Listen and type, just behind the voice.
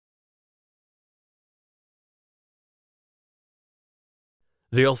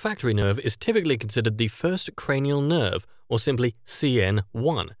The olfactory nerve is typically considered the first cranial nerve, or simply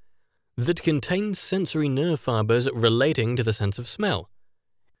CN1, that contains sensory nerve fibers relating to the sense of smell.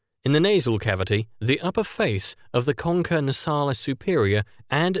 In the nasal cavity, the upper face of the concha nasalis superior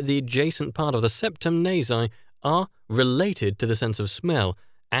and the adjacent part of the septum nasi are related to the sense of smell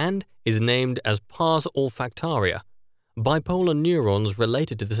and is named as pars olfactaria. Bipolar neurons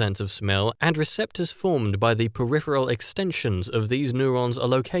related to the sense of smell and receptors formed by the peripheral extensions of these neurons are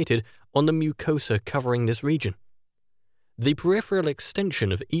located on the mucosa covering this region. The peripheral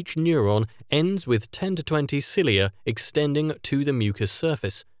extension of each neuron ends with 10 to 20 cilia extending to the mucous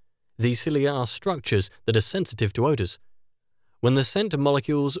surface. These cilia are structures that are sensitive to odors. When the scent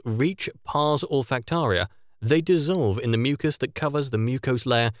molecules reach pars olfactaria, they dissolve in the mucus that covers the mucose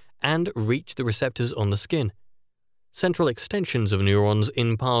layer and reach the receptors on the skin. Central extensions of neurons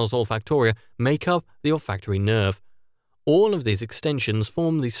in pars olfactoria make up the olfactory nerve. All of these extensions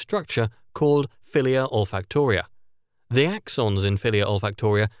form the structure called filia olfactoria. The axons in filia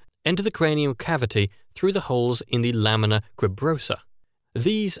olfactoria enter the cranial cavity through the holes in the lamina cribrosa.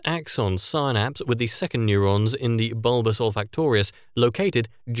 These axons synapse with the second neurons in the bulbus olfactorius located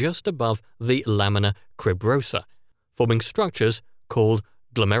just above the lamina cribrosa, forming structures called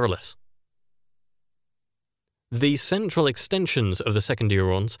glomerulus. The central extensions of the second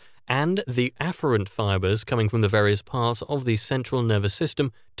neurons and the afferent fibers coming from the various parts of the central nervous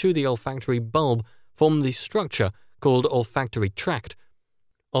system to the olfactory bulb form the structure called olfactory tract.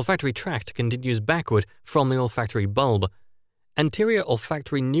 Olfactory tract continues backward from the olfactory bulb. Anterior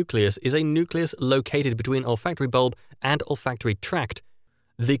olfactory nucleus is a nucleus located between olfactory bulb and olfactory tract.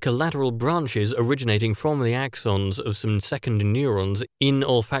 The collateral branches originating from the axons of some second neurons in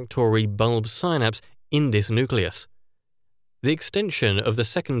olfactory bulb synapse in this nucleus. The extension of the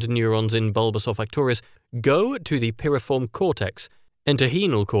second neurons in bulbus olfactorius go to the piriform cortex,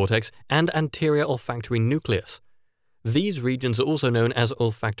 entorhinal cortex, and anterior olfactory nucleus. These regions are also known as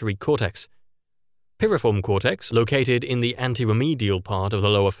olfactory cortex. Piriform cortex, located in the anteromedial part of the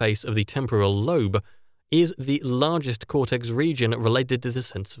lower face of the temporal lobe, is the largest cortex region related to the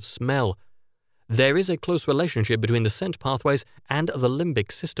sense of smell. There is a close relationship between the scent pathways and the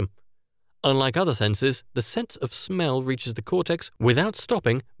limbic system. Unlike other senses, the sense of smell reaches the cortex without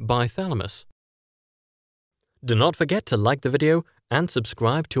stopping by thalamus. Do not forget to like the video and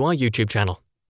subscribe to our YouTube channel.